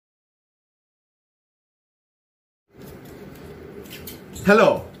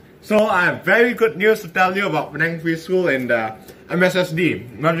Hello. So I have very good news to tell you about Penang Free School in the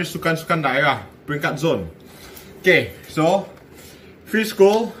MSSD, Majlis Sukan-Sukan Daerah, peringkat zone. Okay, so Free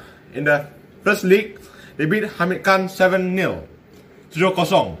School in the first league, they beat Hamid Khan 7-0,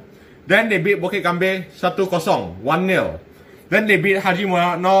 7-0. Then they beat B Gambir 1-0, 1-0. Then they beat Hj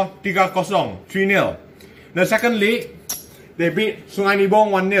Mohd Noor 3-0, 3-0. The second league, they beat Sg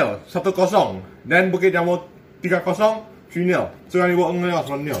Nibong 1-0, 1-0. Then B Jambul 3-0, 3-0. Sg Nibong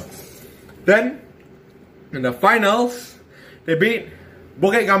 1-0. Then in the finals, they beat B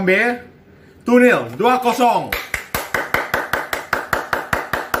Gambir 2-0, 2-0.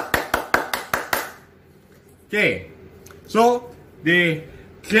 Okay, so they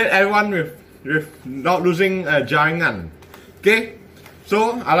cleared everyone with not losing jaringan. Okay,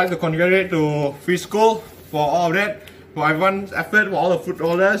 so I'd like to congratulate to Free School for all of that, for everyone's effort, for all the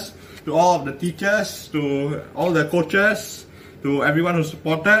footballers, to all of the teachers, to all the coaches, to everyone who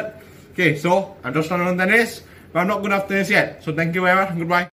supported. Okay, so I'm just starting on tennis, but I'm not good enough tennis yet. So thank you very much. Goodbye.